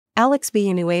Alex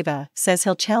Villanueva says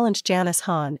he'll challenge Janice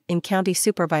Hahn in county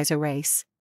supervisor race.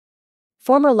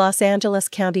 Former Los Angeles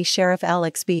County Sheriff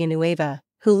Alex Villanueva,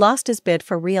 who lost his bid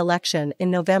for re-election in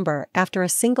November after a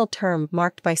single term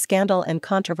marked by scandal and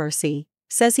controversy,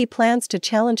 says he plans to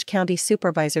challenge County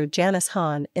Supervisor Janice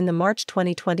Hahn in the March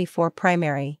 2024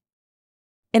 primary.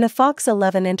 In a Fox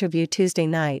 11 interview Tuesday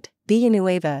night,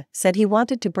 Villanueva said he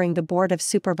wanted to bring the Board of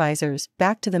Supervisors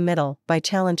back to the middle by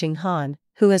challenging Hahn,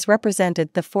 who has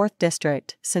represented the 4th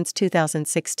District since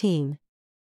 2016.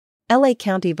 L.A.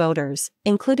 County voters,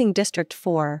 including District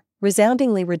 4,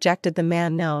 resoundingly rejected the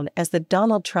man known as the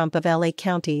Donald Trump of L.A.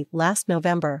 County last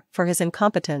November for his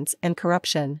incompetence and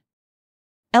corruption.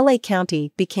 L.A.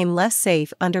 County became less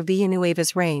safe under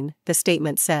Villanueva's reign, the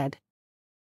statement said.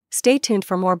 Stay tuned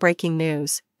for more breaking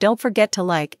news. Don't forget to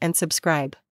like and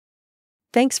subscribe.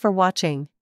 Thanks for watching.